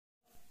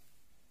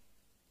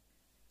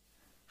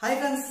Hi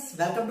friends,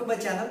 welcome to my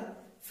channel.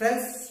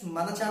 Friends,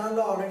 మన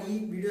ఛానల్లో already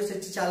videos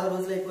వచ్చి చాలా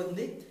రోజులు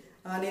అయిపోతుంది.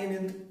 నేను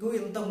మీకు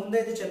ఇంత ముందు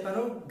అయితే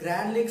చెప్పాను,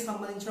 గ్రాండ్ లీగ్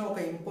సంబంధించిన ఒక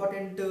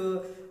ఇంపార్టెంట్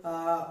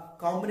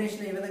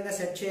కాంబినేషన్ ఏ విధంగా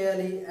సెట్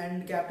చేయాలి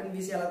అండ్ క్యాప్టెన్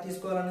వీసీ ఎలా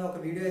తీసుకోవాలని ఒక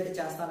వీడియో అయితే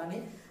చేస్తానని.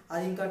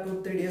 అది ఇంకా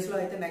 2-3 డేస్లో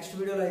అయితే నెక్స్ట్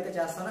వీడియోలో అయితే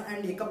చేస్తాను.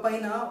 అండ్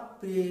ఇకపైన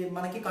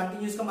మనకి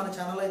కంటిన్యూస్గా మన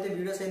ఛానల్లో అయితే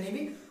వీడియోస్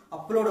అనేవి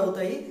అప్లోడ్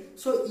అవుతాయి.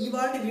 సో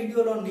ఇవాటి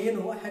వీడియోలో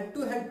నేను హెడ్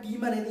టు హెడ్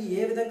టీమ్ అనేది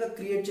ఏ విధంగా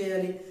క్రియేట్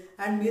చేయాలి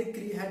అండ్ మీరు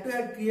హెడ్ టు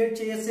హెడ్ క్రియేట్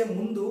చేసే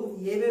ముందు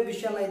ఏవే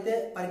విషయాలు అయితే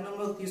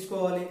పరిగణనలోకి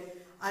తీసుకోవాలి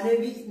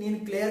అనేవి నేను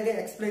క్లియర్గా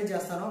ఎక్స్ప్లెయిన్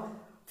చేస్తాను.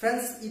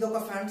 ఫ్రెండ్స్, ఇది ఒక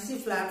ఫ్యాంటసీ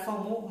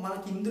ప్లాట్ఫామ్.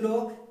 మనకి ఇందులో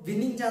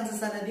విన్నింగ్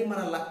ఛాన్సెస్ అనేది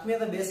మన లక్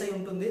మీద బేస్ అయి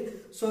ఉంటుంది.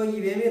 సో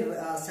ఇవేమి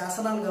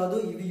శాసనాలు కాదు.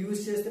 ఇవి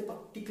యూజ్ చేస్తే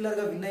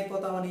పర్టికులర్గా విన్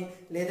అయిపోతామని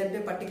లేదంటే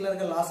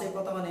పర్టికులర్గా లాస్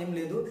అయిపోతామని ఏం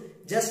లేదు.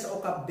 జస్ట్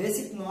ఒక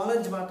బేసిక్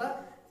నాలెడ్జ్ మాట.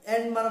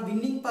 అండ్ మన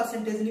విన్నింగ్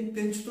పర్సెంటేజ్ని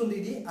పెంచుతుంది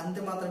ఇది,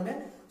 అంతే మాత్రమే.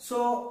 సో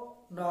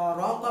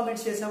రాంగ్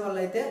కామెంట్స్ చేసే వాళ్ళు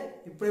అయితే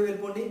ఇప్పుడే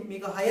వెళ్ళిపోండి.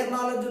 మీకు హైయర్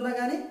నాలెడ్జ్ ఉన్నా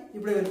కానీ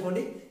ఇప్పుడే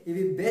వెళ్ళిపోండి.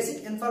 ఇవి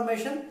బేసిక్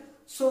ఇన్ఫర్మేషన్.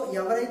 సో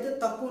ఎవరైతే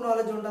తక్కువ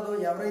నాలెడ్జ్ ఉంటుందో,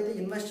 ఎవరైతే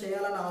ఇన్వెస్ట్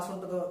చేయాలని ఆశ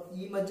ఉంటుందో,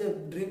 ఈ మధ్య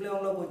డ్రీమ్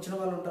లెవెల్లోకి వచ్చిన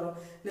వాళ్ళు ఉంటారో,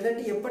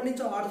 లేదంటే ఎప్పటి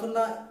నుంచో ఆడుతున్న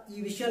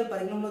ఈ విషయాలు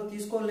పరిగణనలో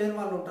తీసుకోలేని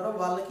వాళ్ళు ఉంటారో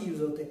వాళ్ళకి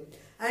యూజ్ అవుతాయి.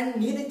 And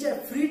నేనిచ్చే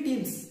free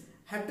teams,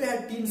 head to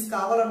head teams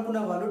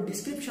కావాలనుకునే వాళ్ళు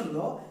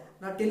డిస్క్రిప్షన్లో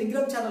నా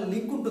టెలిగ్రామ్ ఛానల్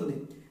లింక్ ఉంటుంది.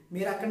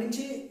 మీరు అక్కడి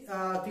నుంచి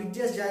క్లిక్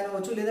చేసి జాయిన్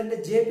అవ్వచ్చు. లేదంటే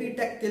జేపీ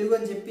టెక్ తెలుగు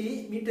అని చెప్పి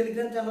మీ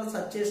టెలిగ్రామ్ ఛానల్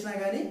సెర్చ్ చేసినా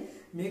కానీ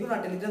మీకు నా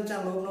టెలిగ్రామ్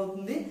ఛానల్ ఓపెన్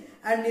అవుతుంది.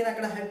 అండ్ నేను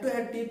అక్కడ హెడ్ టు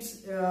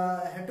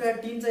హెడ్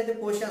టీమ్స్ అయితే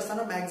పోస్ట్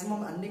చేస్తాను.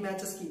 మాక్సిమం అన్ని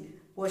మ్యాచెస్కి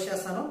పోస్ట్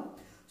చేస్తాను.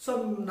 సో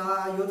నా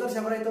యూజర్స్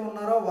ఎవరైతే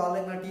ఉన్నారో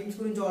వాళ్ళకి నా టీమ్స్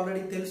గురించి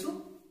ఆల్రెడీ తెలుసు.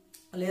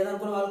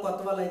 లేదనుకున్న వాళ్ళు,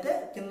 కొత్త వాళ్ళు అయితే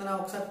కింద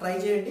ఒకసారి ట్రై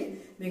చేయండి.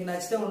 మీకు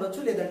నచ్చితే ఉండొచ్చు,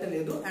 లేదంటే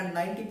లేదు. అండ్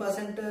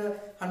 90%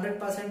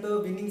 100%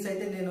 విన్నింగ్స్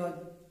అయితే నేను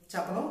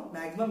చెప్పను.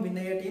 మాక్సిమం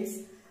విన్ అయ్యే టీమ్స్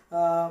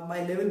మై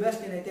లెవెల్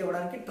బెస్ట్ నేనైతే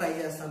ఇవ్వడానికి ట్రై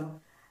చేస్తాను.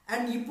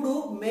 అండ్ ఇప్పుడు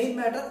మెయిన్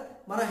మ్యాటర్,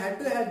 మన హెడ్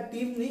టు హెడ్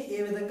టీమ్ని ఏ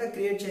విధంగా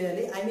క్రియేట్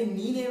చేయాలి,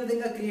 నేను ఏ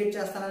విధంగా క్రియేట్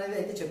చేస్తాను అనేది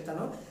అయితే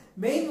చెప్తాను.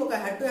 మెయిన్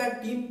ఒక head to head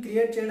team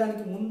create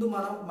చేయడానికి ముందు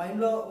మనం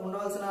మైండ్లో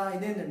ఉండవలసిన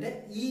ఇదేంటంటే,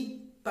 ఈ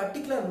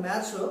పర్టికులర్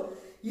మ్యాచ్లో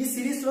ఈ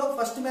సిరీస్లో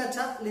ఫస్ట్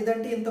మ్యాచా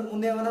లేదంటే ఇంతకు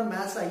ముందు ఏమైనా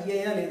మ్యాచ్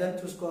అయ్యాయా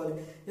లేదని చూసుకోవాలి.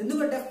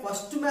 ఎందుకంటే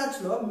ఫస్ట్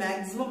మ్యాచ్లో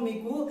మ్యాక్సిమం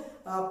మీకు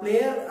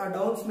ప్లేయర్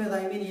డౌన్స్ మీద,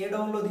 ఏ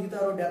డౌన్లో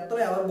దిగుతారు, డెత్లో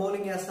ఎవరు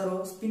బౌలింగ్ వేస్తారు,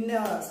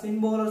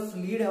 స్పిన్ బౌలర్స్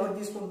లీడ్ ఎవరు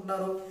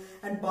తీసుకుంటున్నారు,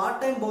 and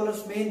part time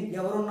bowlers main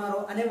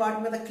ఎవరున్నారు అనే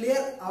వాటి మీద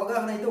క్లియర్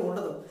అవగాహన అయితే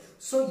ఉండదు.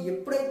 సో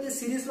ఎప్పుడైతే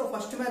సిరీస్లో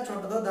ఫస్ట్ మ్యాచ్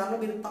ఉంటుందో దానిలో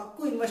మీరు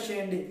తక్కువ ఇన్వెస్ట్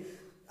చేయండి.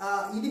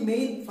 ఇది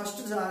మెయిన్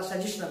ఫస్ట్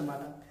సజెషన్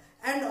అనమాట.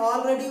 అండ్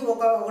ఆల్రెడీ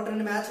ఒక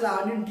 2 మ్యాచ్లు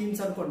ఆడిన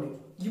టీమ్స్ అనుకోండి,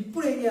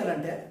 ఇప్పుడు ఏం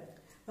చేయాలంటే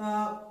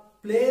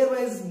ప్లేయర్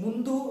వైజ్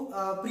ముందు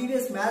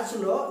ప్రీవియస్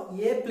మ్యాచ్లో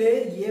ఏ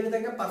ప్లేయర్ ఏ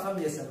విధంగా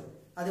పర్ఫామ్ చేశారు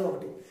అది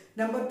ఒకటి.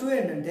 నెంబర్ 2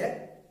 ఏంటంటే,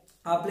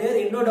 ఆ ప్లేయర్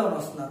ఎన్నో డౌన్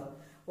వస్తున్నారు.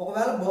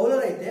 ఒకవేళ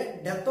బౌలర్ అయితే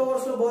డెత్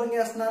ఓవర్స్లో బౌలింగ్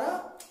వేస్తున్నారా,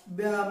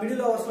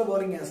 మిడిల్ ఓవర్స్లో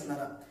బౌలింగ్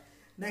వేస్తున్నారా.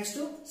 నెక్స్ట్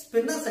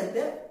స్పిన్నర్స్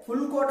అయితే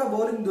ఫుల్ కోటా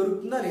బౌలింగ్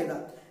దొరుకుతుందా లేదా.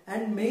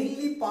 And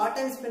mainly part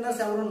time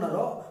spinners ఎవరు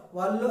ఉన్నారో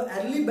వాళ్ళు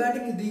ఎర్లీ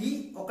బ్యాటింగ్ దిగి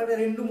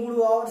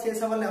 1-2-3 ఓవర్స్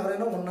చేసే వాళ్ళు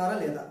ఎవరైనా ఉన్నారా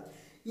లేదా.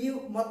 ఈ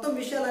మొత్తం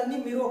విషయాలన్నీ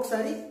మీరు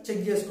ఒకసారి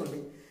చెక్ చేసుకోండి.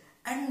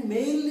 అండ్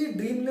మెయిన్లీ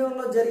డ్రీమ్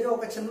లెవెల్లో జరిగే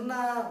ఒక చిన్న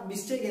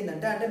మిస్టేక్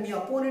ఏంటంటే, అంటే మీ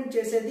అపోనెంట్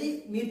చేసేది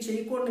మీరు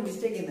చేయకూడని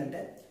మిస్టేక్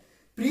ఏంటంటే,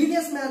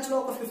 ప్రీవియస్ మ్యాచ్లో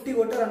ఒక 50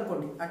 కొట్టారు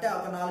అనుకోండి, అంటే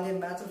ఒక 4-5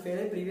 మ్యాచ్లు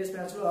ఫెయిల్ అయ్యి ప్రీవియస్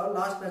మ్యాచ్లో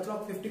లాస్ట్ మ్యాచ్లో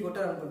ఒక 50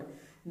 కొట్టారు అనుకోండి.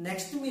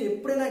 నెక్స్ట్ మీరు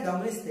ఎప్పుడైనా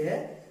గమనిస్తే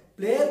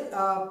ప్లేయర్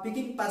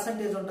పికింగ్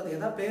పర్సంటేజ్ ఉంటుంది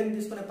కదా, ప్లేయర్ని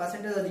తీసుకునే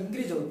పర్సంటేజ్ అది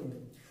ఇంక్రీజ్ అవుతుంది.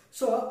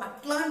 సో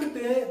అట్లాంటి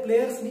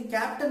ప్లేయర్స్ని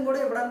క్యాప్టెన్ కూడా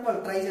ఇవ్వడానికి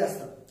వాళ్ళు ట్రై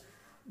చేస్తారు.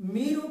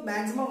 మీరు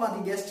మ్యాక్సిమం అది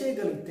గెస్ట్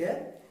చేయగలిగితే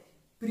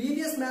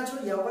ప్రీవియస్ మ్యాచ్లో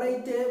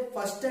ఎవరైతే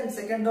ఫస్ట్ అండ్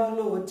సెకండ్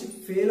డౌన్లో వచ్చి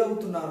ఫెయిల్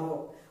అవుతున్నారో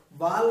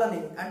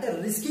వాళ్ళని, అంటే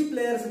రిస్కీ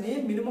ప్లేయర్స్ని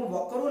మినిమం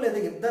 1 లేదా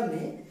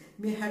 2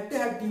 మీ హెడ్ టు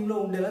హెడ్ టీంలో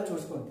ఉండేలా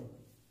చూసుకోండి.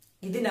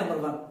 ఇది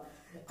నెంబర్ 1.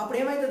 అప్పుడు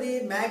ఏమవుతుంది,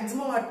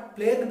 మ్యాక్సిమం ఆ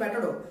ప్లేయర్ని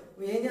పెట్టడం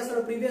ఏం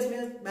చేస్తారు, ప్రీవియస్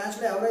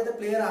మ్యాచ్లో ఎవరైతే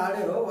ప్లేయర్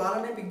ఆడారో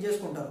వాళ్ళనే పిక్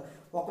చేసుకుంటారు.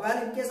 ఒకవేళ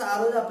ఇన్ కేసు ఆ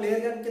రోజు ఆ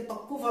ప్లేయర్ గారికి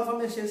తక్కువ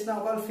పర్ఫార్మెన్స్ చేసినా,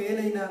 ఒకవేళ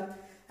ఫెయిల్ అయినా,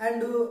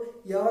 అండ్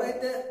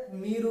ఎవరైతే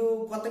మీరు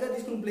కొత్తగా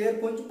తీసుకున్న ప్లేయర్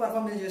కొంచెం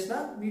పర్ఫార్మెన్స్ చేసినా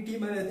మీ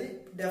టీం అనేది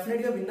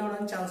డెఫినెట్గా విన్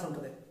అవ్వడానికి ఛాన్స్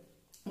ఉంటుంది.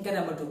 ఇంకా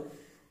నెంబర్ 2,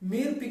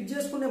 మీరు పిక్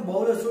చేసుకునే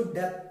బౌలర్స్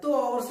డెత్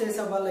ఓవర్స్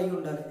చేసే వాళ్ళు అయి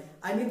ఉండాలి.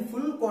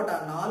 ఫుల్ కోటా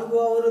 4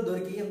 ఓవర్లు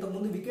దొరికి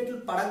ఇంతకుముందు వికెట్లు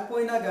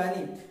పడకపోయినా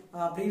కానీ,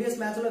 ప్రీవియస్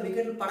మ్యాచ్లో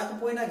వికెట్లు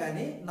పడకపోయినా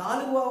కానీ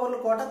 4 ఓవర్ల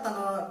కోట తన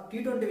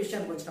T20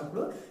 విషయానికి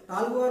వచ్చినప్పుడు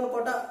 4 ఓవర్ల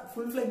కోట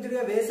ఫుల్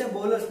ఫ్లెక్జ్డ్గా వేసే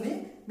బౌలర్స్ని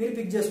మీరు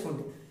పిక్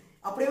చేసుకోండి.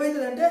 అప్పుడు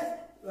ఏమవుతుందంటే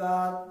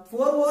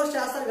 4 ఓవర్స్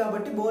చేస్తారు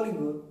కాబట్టి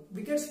బౌలింగ్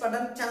వికెట్స్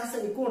పడడానికి ఛాన్స్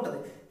ఎక్కువ ఉంటుంది.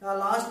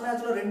 లాస్ట్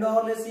మ్యాచ్లో 2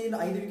 ఓవర్లు వేసి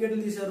 5 వికెట్లు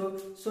తీశారు.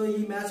 సో ఈ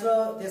మ్యాచ్లో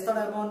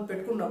తెస్తాడేమో అని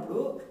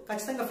పెట్టుకున్నప్పుడు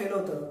ఖచ్చితంగా ఫెయిల్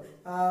అవుతారు.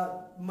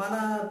 మన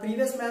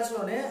ప్రీవియస్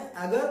మ్యాచ్లోనే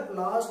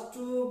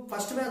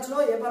ఫస్ట్ మ్యాచ్లో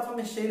ఏ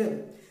పర్ఫార్మెన్స్ చేయలేదు,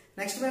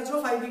 నెక్స్ట్ మ్యాచ్లో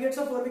 5 వికెట్స్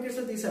 4 వికెట్స్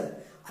తీశారు.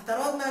 ఆ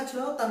తర్వాత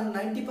మ్యాచ్లో తను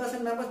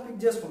 90% మెంబర్స్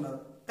పిక్ చేసుకున్నారు,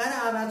 కానీ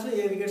ఆ మ్యాచ్లో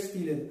ఏ వికెట్స్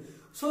తీయలేదు.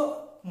 సో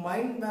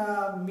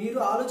మీరు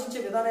ఆలోచించే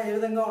విధానం ఏ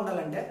విధంగా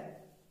ఉండాలంటే,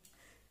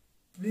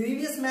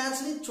 ప్రీవియస్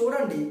మ్యాచ్ని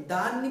చూడండి,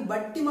 దాన్ని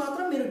బట్టి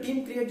మాత్రం మీరు టీం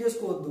క్రియేట్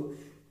చేసుకోవద్దు.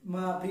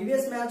 మా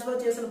ప్రీవియస్ మ్యాచ్లో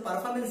చేసిన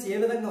పర్ఫార్మెన్స్ ఏ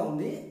విధంగా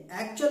ఉంది,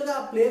 యాక్చువల్గా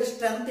ఆ ప్లేయర్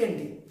స్ట్రెంగ్త్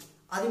ఏంటి,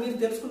 అది మీరు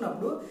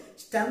తెలుసుకున్నప్పుడు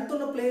స్ట్రెంగ్త్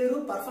ఉన్న ప్లేయర్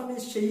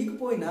పర్ఫార్మెన్స్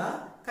చేయకపోయినా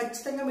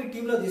ఖచ్చితంగా మీ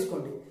టీంలో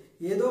తీసుకోండి.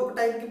 ఏదో ఒక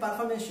టైంకి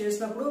పర్ఫార్మెన్స్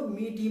చేసినప్పుడు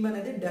మీ టీం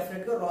అనేది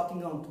డెఫినెట్గా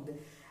రాకింగ్గా ఉంటుంది.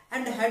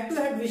 అండ్ హెడ్ టు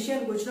హెడ్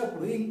విషయానికి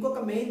వచ్చినప్పుడు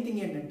ఇంకొక మెయిన్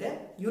థింగ్ ఏంటంటే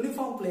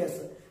యూనిఫామ్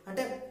ప్లేయర్స్,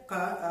 అంటే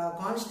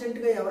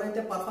కాన్స్టెంట్గా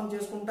ఎవరైతే పర్ఫామ్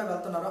చేసుకుంటూ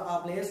వెళ్తున్నారో ఆ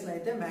ప్లేయర్స్ని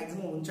అయితే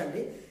మ్యాక్సిమం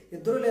ఉంచండి.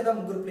 2 లేదా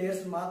 3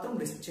 ప్లేయర్స్ మాత్రం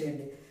రిస్క్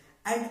చేయండి.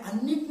 అండ్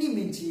అన్నిటినీ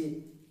మించి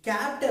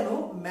క్యాప్టెన్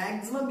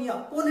మ్యాక్సిమం మీ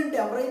అపోనెంట్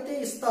ఎవరైతే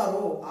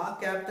ఇస్తారో ఆ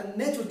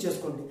క్యాప్టెన్నే చూస్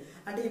చేసుకోండి.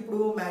 అంటే ఇప్పుడు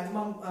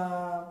మ్యాక్సిమం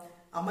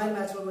అమ్మాయిల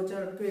మ్యాచ్లోకి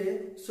వచ్చేటప్పటికి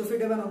సుఫీ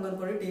డివైన్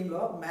ఉందనుకోండి,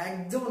 టీంలో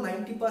మ్యాక్సిమం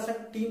 90%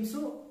 టీమ్స్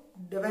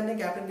డివైన్నే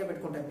క్యాప్టెన్గా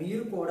పెట్టుకుంటారు.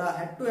 మీరు కూడా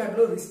హెడ్ టు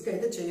హెడ్లో రిస్క్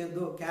అయితే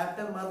చేయొద్దు.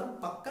 క్యాప్టెన్ మాత్రం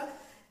పక్క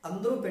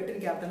అందరూ పెట్టిన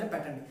క్యాప్టెనే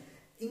పెట్టండి.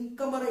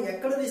 ఇంకా మనం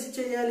ఎక్కడ రిస్క్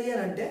చేయాలి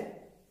అని అంటే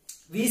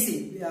వీసీ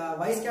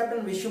వైస్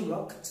క్యాప్టెన్ విషయంలో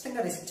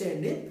ఖచ్చితంగా రిస్క్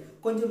చేయండి.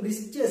 కొంచెం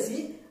రిస్క్ చేసి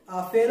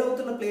ఫెయిల్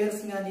అవుతున్న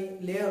ప్లేయర్స్ కానీ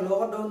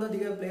లోవర్ డౌన్లో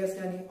దిగే ప్లేయర్స్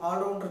కానీ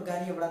ఆల్రౌండర్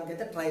కానీ ఇవ్వడానికి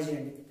అయితే ట్రై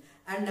చేయండి.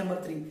 అండ్ నెంబర్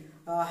 3,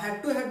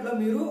 హెడ్ టు హెడ్లో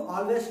మీరు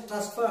always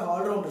trust for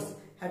all-rounders.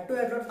 Head to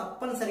హెడ్లో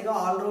తప్పనిసరిగా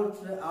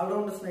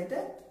ఆల్రౌండర్స్ని అయితే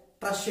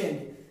ట్రస్ట్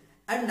చేయండి.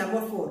 అండ్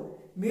నెంబర్ 4,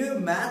 మీరు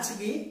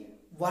మ్యాచ్కి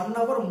 1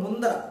 అవర్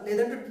ముందర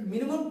లేదంటే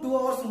మినిమం 2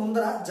 అవర్స్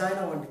ముందర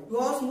జాయిన్ అవ్వండి. 2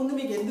 అవర్స్ ముందు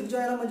మీకు ఎందుకు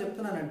జాయిన్ అవ్వమని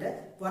చెప్తున్నానంటే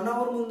 1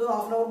 అవర్ ముందు,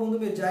 హాఫ్ అన్ అవర్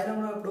ముందు మీరు జాయిన్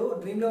అవ్వనప్పుడు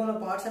డ్రీమ్11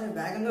 పార్ట్స్ అనేవి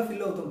వేగంగా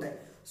ఫిల్ అవుతుంటాయి.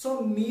 సో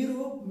మీరు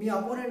మీ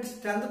అపోనెంట్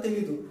స్ట్రెంత్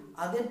తెలియదు.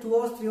 అదే 2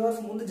 అవర్స్ 3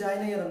 అవర్స్ ముందు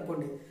జాయిన్ అయ్యారు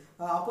అనుకోండి,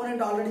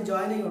 అపోనెంట్ ఆల్రెడీ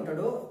జాయిన్ అయ్యి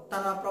ఉంటాడు.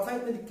 తన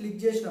ప్రొఫైల్ మీద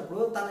క్లిక్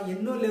చేసినప్పుడు తన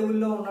ఎన్నో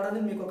లెవెల్లో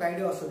ఉన్నాడని మీకు ఒక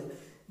ఐడియా వస్తుంది.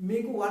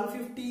 మీకు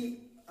 150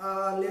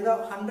 లేదా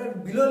 100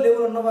 బిలో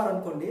లెవెల్ ఉన్నవారు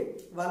అనుకోండి,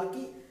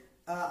 వాళ్ళకి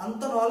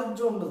అంత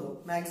నాలెడ్జ్ ఉండదు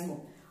మ్యాక్సిమం.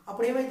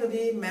 అప్పుడు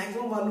ఏమవుతుంది,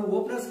 మ్యాక్సిమం వాళ్ళు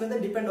ఓపెనర్స్ మీద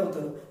డిపెండ్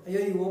అవుతారు. అయ్యో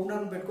ఈ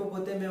ఓపెనర్ని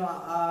పెట్టుకోకపోతే మేము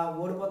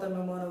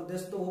ఓడిపోతామేమో అనే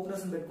ఉద్దేశంతో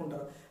ఓపెనర్స్ని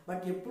పెట్టుకుంటారు.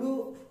 బట్ ఎప్పుడు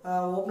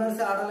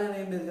ఓపెనర్స్ ఆడాలని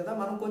ఏం లేదు కదా,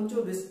 మనం కొంచెం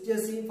రిస్క్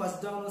చేసి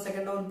ఫస్ట్ డౌన్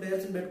సెకండ్ డౌన్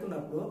ప్లేయర్స్ని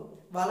పెట్టుకున్నప్పుడు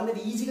వాళ్ళ మీద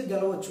ఈజీగా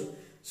గెలవచ్చు.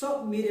 సో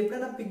మీరు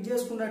ఎప్పుడైనా పిక్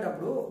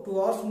చేసుకునేటప్పుడు 2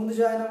 అవర్స్ ముందు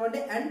జాయిన్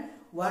అవ్వండి. అండ్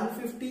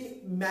 150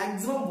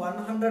 మ్యాక్సిమం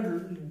 100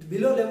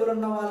 బిలో లెవెల్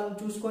ఉన్న వాళ్ళని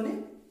చూసుకొని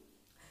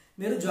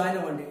మీరు జాయిన్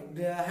అవ్వండి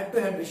హెడ్ టు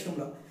హెడ్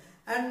విషయంలో.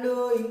 అండ్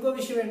ఇంకో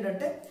విషయం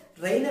ఏంటంటే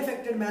రైన్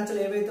ఎఫెక్టెడ్ మ్యాచ్లు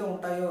ఏవైతే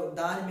ఉంటాయో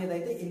దాని మీద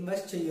అయితే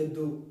ఇన్వెస్ట్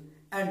చేయొద్దు.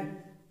 అండ్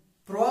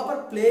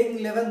ప్రాపర్ ప్లేయింగ్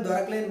 11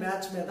 దొరకలేని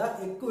మ్యాచ్ మీద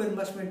ఎక్కువ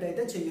ఇన్వెస్ట్మెంట్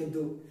అయితే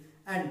చేయొద్దు.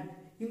 అండ్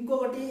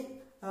ఇంకొకటి,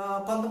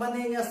 కొంతమంది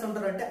ఏం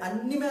చేస్తుంటారంటే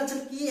అన్ని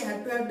మ్యాచ్లకి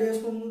హెడ్ టు హెడ్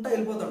వేసుకుంటూ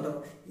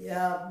వెళ్ళిపోతుంటారు.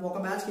 ఒక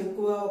మ్యాచ్కి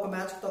ఎక్కువ, ఒక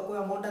మ్యాచ్కి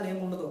తక్కువ అమౌంట్ అని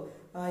ఏమి ఉండదు.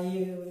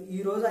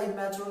 ఈ రోజు 5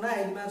 మ్యాచ్లు ఉన్నాయి,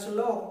 5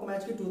 మ్యాచ్ల్లో ఒక్కొక్క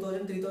మ్యాచ్కి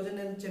 2000 3000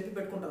 అని చెప్పి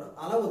పెట్టుకుంటారు.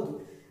 అలా వద్దు.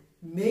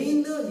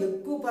 మెయిన్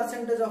ఎక్కువ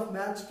పర్సెంటేజ్ ఆఫ్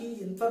మ్యాచ్కి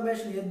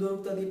ఇన్ఫర్మేషన్ ఏది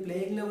దొరుకుతుంది,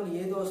 ప్లేయింగ్ లెవెల్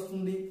ఏది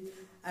వస్తుంది,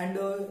 అండ్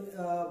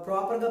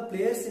ప్రాపర్గా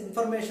ప్లేయర్స్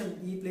ఇన్ఫర్మేషన్,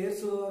 ఈ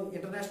ప్లేయర్స్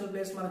ఇంటర్నేషనల్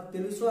ప్లేయర్స్ మనకు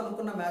తెలుసు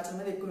అనుకున్న మ్యాచ్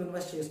మీద ఎక్కువ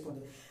ఇన్వెస్ట్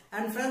చేసుకోండి.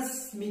 అండ్ ఫ్రెండ్స్,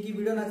 మీకు ఈ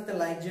వీడియో నచ్చితే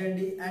లైక్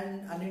చేయండి. అండ్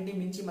అన్నింటినీ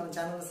మించి మన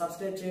ఛానల్ని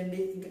సబ్స్క్రైబ్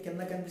చేయండి. ఇంకా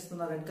కింద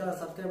కనిపిస్తున్న రెడ్ కలర్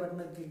సబ్స్క్రైబ్ బటన్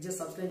మీద క్లిక్ చేసి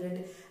సబ్స్క్రైబ్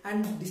చేయండి.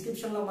 అండ్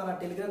డిస్క్రిప్షన్లో మన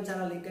టెలిగ్రామ్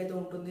ఛానల్ లింక్ అయితే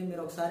ఉంటుంది.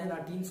 మీరు ఒకసారి నా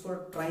టీమ్స్ కూడా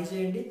ట్రై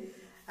చేయండి.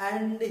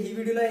 అండ్ ఈ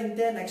వీడియోలో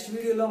అయితే నెక్స్ట్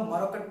వీడియోలో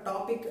మరొక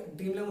టాపిక్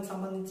డ్రీమ్11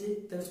 సంబంధించి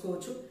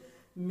తెలుసుకోవచ్చు.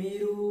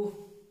 మీరు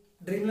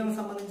డ్రీమ్11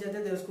 సంబంధించి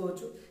అయితే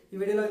తెలుసుకోవచ్చు. ఈ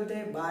వీడియోలో అయితే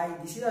bye,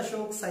 this is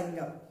Ashok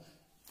signing up.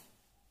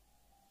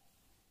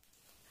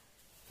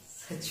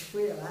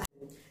 చచ్చిపోయావా?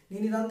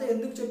 నేను ఇదంతా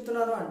ఎందుకు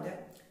చెప్తున్నాను అంటే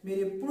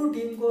మీరు ఎప్పుడు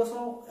టీం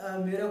కోసం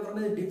మీరు ఒకరి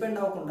మీద డిపెండ్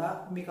అవ్వకుండా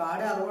మీకు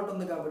ఆడే అలవాటు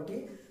ఉంది కాబట్టి,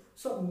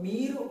 సో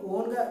మీరు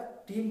ఓన్గా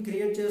టీం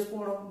క్రియేట్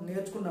చేసుకోవడం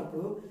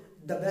నేర్చుకున్నప్పుడు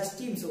ద బెస్ట్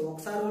టీమ్స్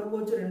ఒకసారి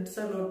ఓడిపోవచ్చు, 2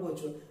 సార్లు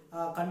ఓడిపోవచ్చు,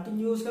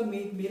 కంటిన్యూస్గా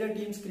మీరే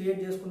టీమ్స్ క్రియేట్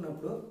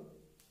చేసుకున్నప్పుడు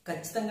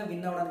ఖచ్చితంగా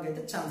విన్ అవ్వడానికి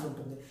అయితే ఛాన్స్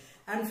ఉంటుంది.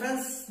 అండ్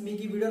ఫ్రెండ్స్,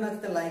 మీకు ఈ వీడియో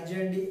నచ్చితే లైక్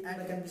చేయండి.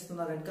 అండ్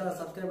కనిపిస్తున్న రెడ్ కలర్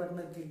సబ్స్క్రైబ్ బటన్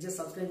మీద క్లిక్ చేసి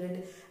సబ్స్క్రైబ్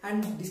చేయండి.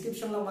 అండ్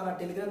డిస్క్రిప్షన్లో మన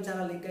టెలిగ్రామ్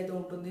ఛానల్ లింక్ అయితే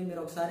ఉంటుంది.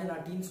 మీరు ఒకసారి నా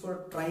టీమ్స్ కూడా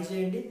ట్రై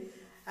చేయండి.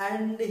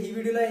 అండ్ ఈ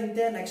వీడియోలో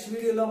అయితే నెక్స్ట్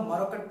వీడియోలో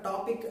మరొక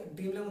టాపిక్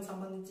డ్రీమ్11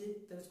 సంబంధించి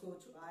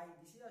తెలుసుకోవచ్చు. బాయ్.